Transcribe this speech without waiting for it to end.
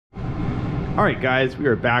All right, guys, we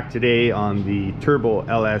are back today on the Turbo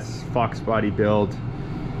Ls Foxbody build.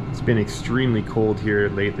 It's been extremely cold here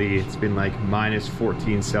lately. It's been like minus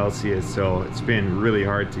 14 Celsius, so it's been really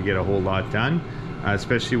hard to get a whole lot done,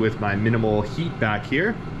 especially with my minimal heat back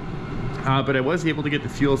here. But I was able to get the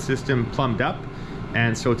fuel system plumbed up,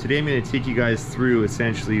 and so today I'm going to take you guys through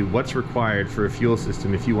essentially what's required for a fuel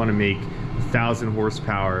system if you want to make 1,000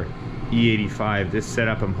 horsepower E85. This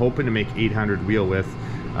setup I'm hoping to make 800 wheel with.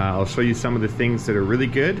 I'll show you some of the things that are really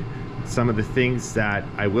good, some of the things that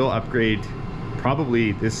I will upgrade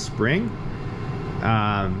probably this spring,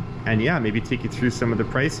 and yeah, maybe take you through some of the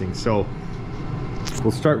pricing. So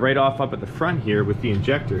we'll start right off up at the front here with the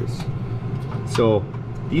injectors. So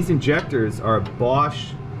these injectors are a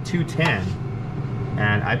Bosch 210,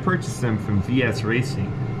 and I purchased them from VS Racing.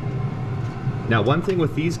 Now, one thing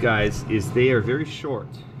with these guys is they are very short.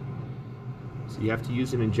 You have to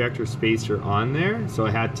use an injector spacer on there, so I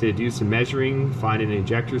had to do some measuring, find an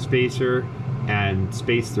injector spacer, and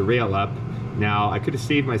space the rail up. Now, I could have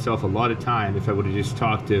saved myself a lot of time if I would have just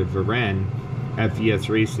talked to Varen at VS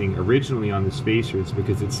Racing originally on the spacers,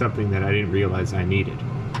 because it's something that I didn't realize I needed.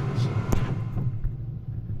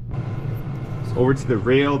 So over to the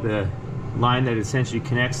rail, the line that essentially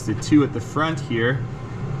connects the two at the front here.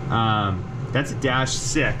 That's a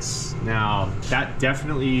 -6. Now, that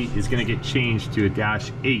definitely is going to get changed to a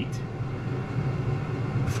 -8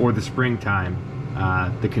 for the springtime.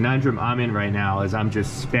 The conundrum I'm in right now is I'm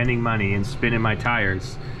just spending money and spinning my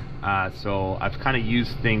tires. So I've kind of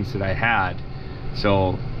used things that I had.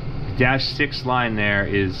 So the -6 line there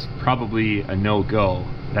is probably a no-go.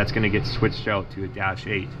 That's going to get switched out to a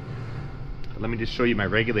 -8. But let me just show you my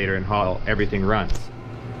regulator and how everything runs.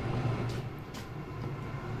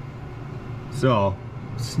 So,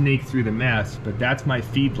 snake through the mess, but that's my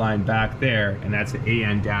feed line back there, and that's an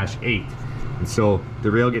AN-8. And so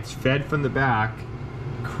the rail gets fed from the back,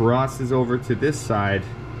 crosses over to this side,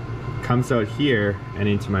 comes out here and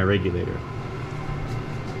into my regulator.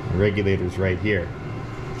 The regulator's right here.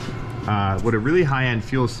 What a really high-end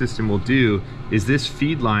fuel system will do is this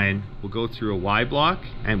feed line will go through a Y block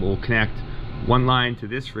and will connect one line to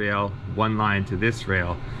this rail, one line to this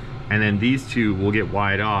rail, and then these two will get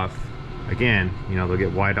wide off. Again, you know, they'll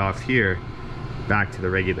get wide off here, back to the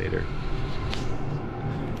regulator.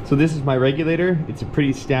 So this is my regulator. It's a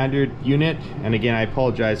pretty standard unit, and again, I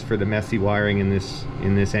apologize for the messy wiring in this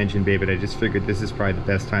engine bay, but I just figured this is probably the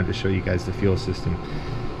best time to show you guys the fuel system.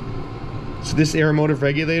 So this Aeromotive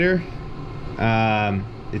regulator,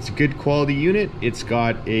 it's a good quality unit. It's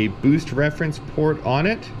got a boost reference port on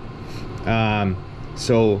it.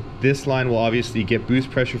 So this line will obviously get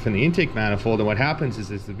boost pressure from the intake manifold, and what happens is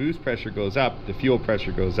as the boost pressure goes up, the fuel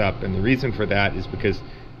pressure goes up, and the reason for that is because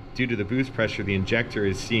due to the boost pressure, the injector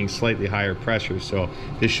is seeing slightly higher pressure. So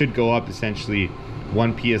this should go up essentially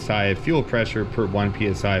 1 psi of fuel pressure per 1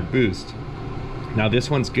 psi of boost. Now this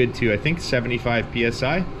one's good to, I think, 75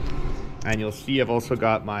 psi, and you'll see I've also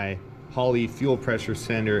got my Holley fuel pressure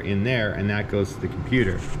sender in there, and that goes to the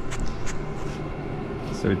computer.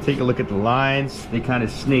 So take a look at the lines. They kind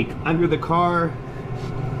of snake under the car.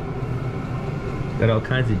 Got all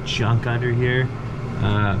kinds of junk under here.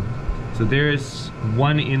 So there's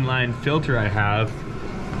one inline filter I have.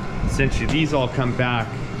 Essentially these all come back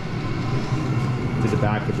to the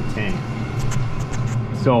back of the tank.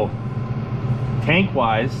 So tank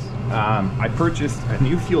wise, I purchased a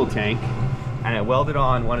new fuel tank and I welded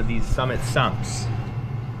on one of these Summit Sumps.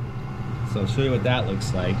 So I'll show you what that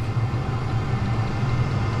looks like.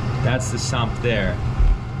 That's the sump there.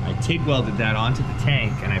 I TIG welded that onto the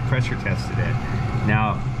tank and I pressure tested it.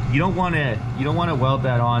 Now, you don't want to weld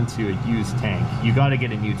that onto a used tank. You got to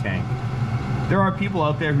get a new tank. There are people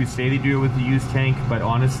out there who say they do it with a used tank, but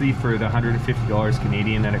honestly, for the $150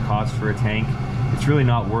 Canadian that it costs for a tank, it's really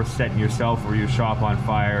not worth setting yourself or your shop on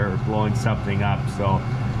fire or blowing something up. So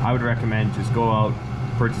I would recommend just go out,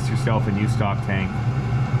 purchase yourself a new stock tank.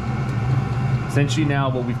 Essentially now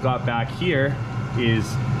what we've got back here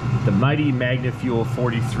is the mighty Magnafuel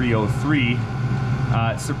 4303.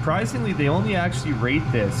 Surprisingly, they only actually rate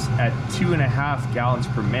this at 2.5 gallons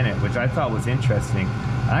per minute, which I thought was interesting.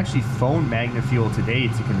 I actually phoned Magnafuel today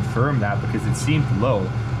to confirm that because it seemed low.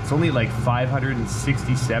 It's only like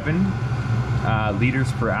 567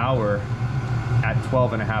 liters per hour at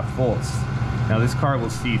 12.5 volts. Now this car will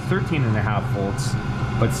see 13.5 volts,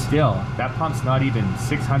 but still, that pump's not even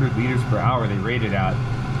 600 liters per hour they rate it at.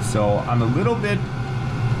 So I'm a little bit,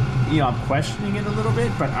 you know, I'm questioning it a little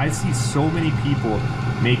bit, but I see so many people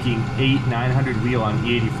making 800-900 wheel on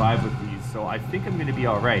E85 with these, so I think I'm going to be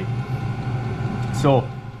all right. So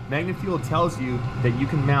Magnafuel tells you that you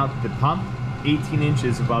can mount the pump 18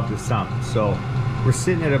 inches above the sump. So we're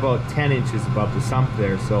sitting at about 10 inches above the sump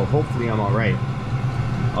there, so hopefully I'm all right.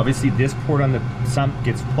 Obviously this port on the sump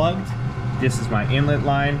gets plugged. This is my inlet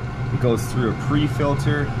line. It goes through a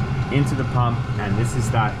pre-filter into the pump, and this is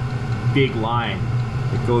that big line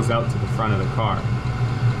that goes out to the front of the car.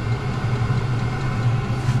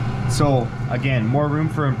 So again, more room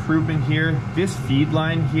for improvement here. This feed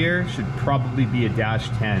line here should probably be a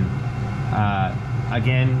 -10.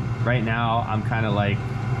 Again, right now I'm kind of like,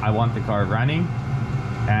 I want the car running,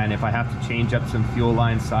 and if I have to change up some fuel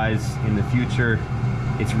line size in the future,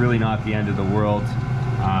 it's really not the end of the world.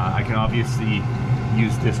 I can obviously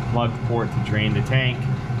use this plugged port to drain the tank,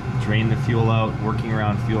 drain the fuel out. Working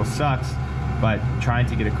around fuel sucks, but trying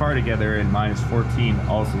to get a car together in -14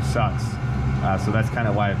 also sucks. So that's kind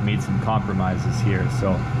of why I've made some compromises here.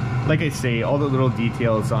 So like I say, all the little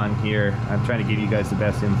details on here, I'm trying to give you guys the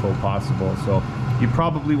best info possible. So you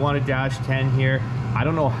probably want a -10 here. I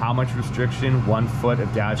don't know how much restriction 1 foot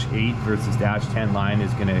of -8 versus -10 line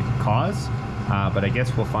is going to cause, but I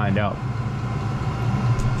guess we'll find out.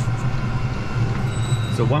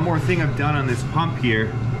 So one more thing I've done on this pump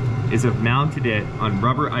here is I've mounted it on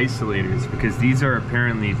rubber isolators, because these are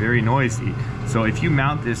apparently very noisy. So if you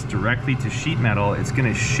mount this directly to sheet metal, it's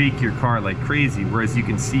gonna shake your car like crazy. Whereas you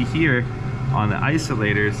can see here on the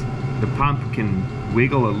isolators, the pump can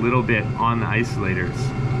wiggle a little bit on the isolators.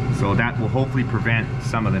 So that will hopefully prevent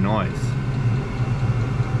some of the noise.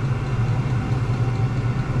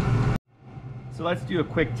 So let's do a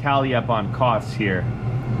quick tally up on costs here.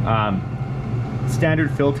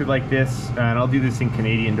 Standard filter like this, and I'll do this in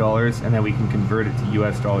Canadian dollars, and then we can convert it to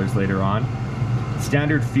US dollars later on.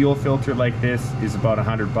 Standard fuel filter like this is about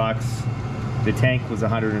 100 bucks. The tank was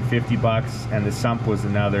 150 bucks, and the sump was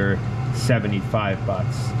another 75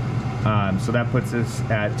 bucks. So that puts us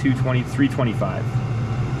at 325.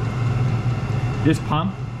 This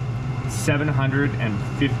pump,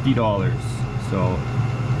 $750. So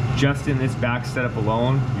just in this back setup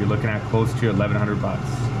alone, you're looking at close to 1,100 bucks.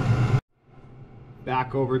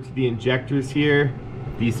 Back over to the injectors here.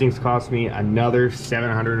 These things cost me another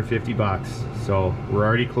 750 bucks. So we're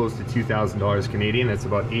already close to $2,000 Canadian. That's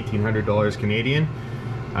about $1,800 Canadian.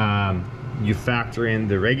 You factor in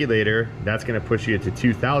the regulator, that's gonna push you to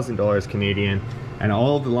 $2,000 Canadian, and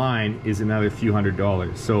all of the line is another few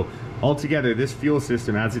 $100s. So altogether, this fuel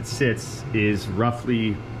system as it sits is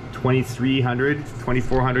roughly $2,300,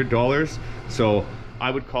 $2,400. So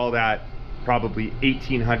I would call that probably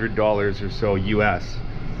 $1,800 or so US.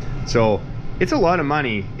 So it's a lot of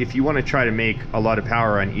money if you want to try to make a lot of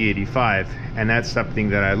power on E85, and that's something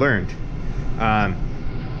that I learned.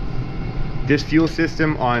 This fuel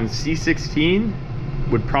system on C16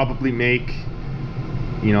 would probably make,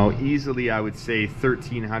 you know, easily I would say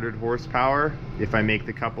 1,300 horsepower if I make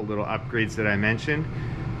the couple little upgrades that I mentioned.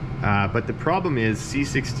 But the problem is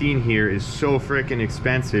C16 here is so freaking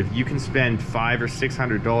expensive. You can spend $500 or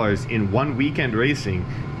 $600 in one weekend racing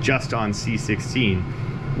just on C16,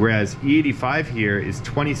 whereas E85 here is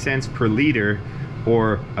 20 cents per liter,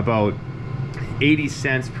 or about 80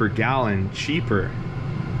 cents per gallon cheaper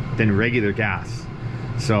than regular gas.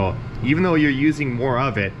 So even though you're using more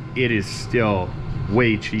of it, it is still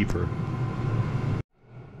way cheaper.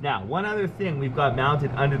 Now, one other thing we've got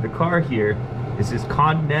mounted under the car here is this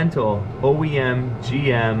Continental OEM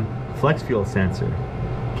GM flex fuel sensor.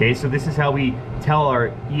 Okay, so this is how we tell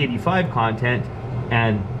our E85 content,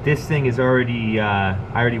 and this thing is already, I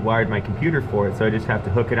already wired my computer for it, so I just have to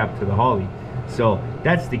hook it up to the Holly. So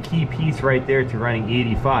that's the key piece right there to running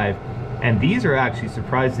E85, and these are actually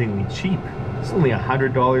surprisingly cheap. It's only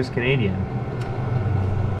 $100 Canadian.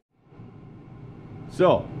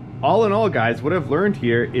 So, all in all, guys, what I've learned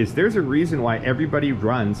here is there's a reason why everybody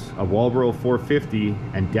runs a Walbro 450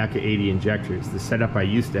 and Deca 80 injectors, the setup I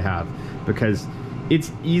used to have, because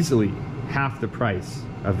it's easily half the price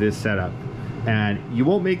of this setup. And you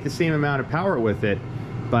won't make the same amount of power with it,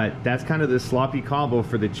 but that's kind of the sloppy combo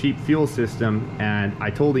for the cheap fuel system, and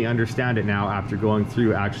I totally understand it now after going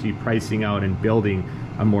through actually pricing out and building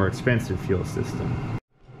a more expensive fuel system.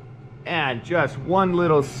 And just one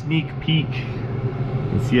little sneak peek.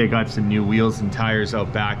 You can see I got some new wheels and tires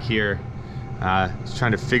out back here. Just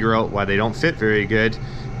trying to figure out why they don't fit very good,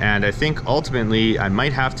 and I think ultimately I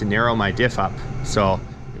might have to narrow my diff up. So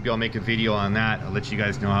maybe I'll make a video on that. I'll let you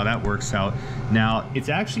guys know how that works out. Now, it's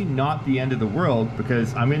actually not the end of the world,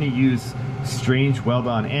 because I'm going to use strange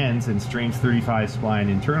weld-on ends and strange 35 spline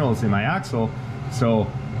internals in my axle. So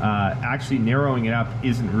actually narrowing it up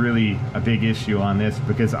isn't really a big issue on this,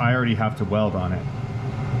 because I already have to weld on it.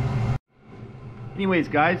 Anyways,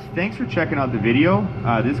 guys, thanks for checking out the video.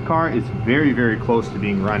 This car is very, very close to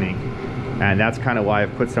being running. And that's kind of why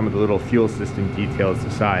I've put some of the little fuel system details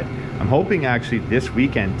aside. I'm hoping actually this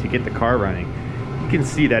weekend to get the car running. You can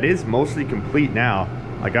see that is mostly complete now.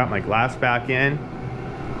 I got my glass back in.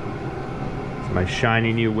 It's my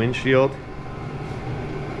shiny new windshield.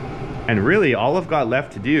 And really all I've got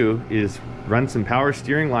left to do is run some power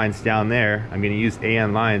steering lines down there. I'm going to use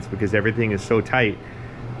AN lines because everything is so tight.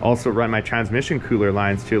 Also run my transmission cooler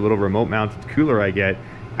lines to a little remote mounted cooler I get.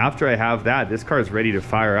 After I have that, this car is ready to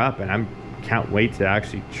fire up, and I can't wait to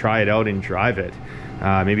actually try it out and drive it.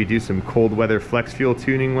 Maybe do some cold weather flex fuel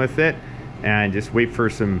tuning with it, and just wait for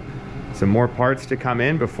some more parts to come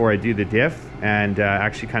in before I do the diff, and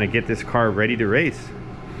actually kind of get this car ready to race.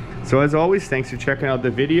 So as always, thanks for checking out the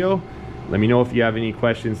video. Let me know if you have any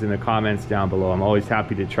questions in the comments down below. I'm always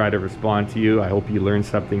happy to try to respond to you. I hope you learned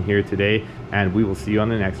something here today, and we will see you on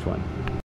the next one.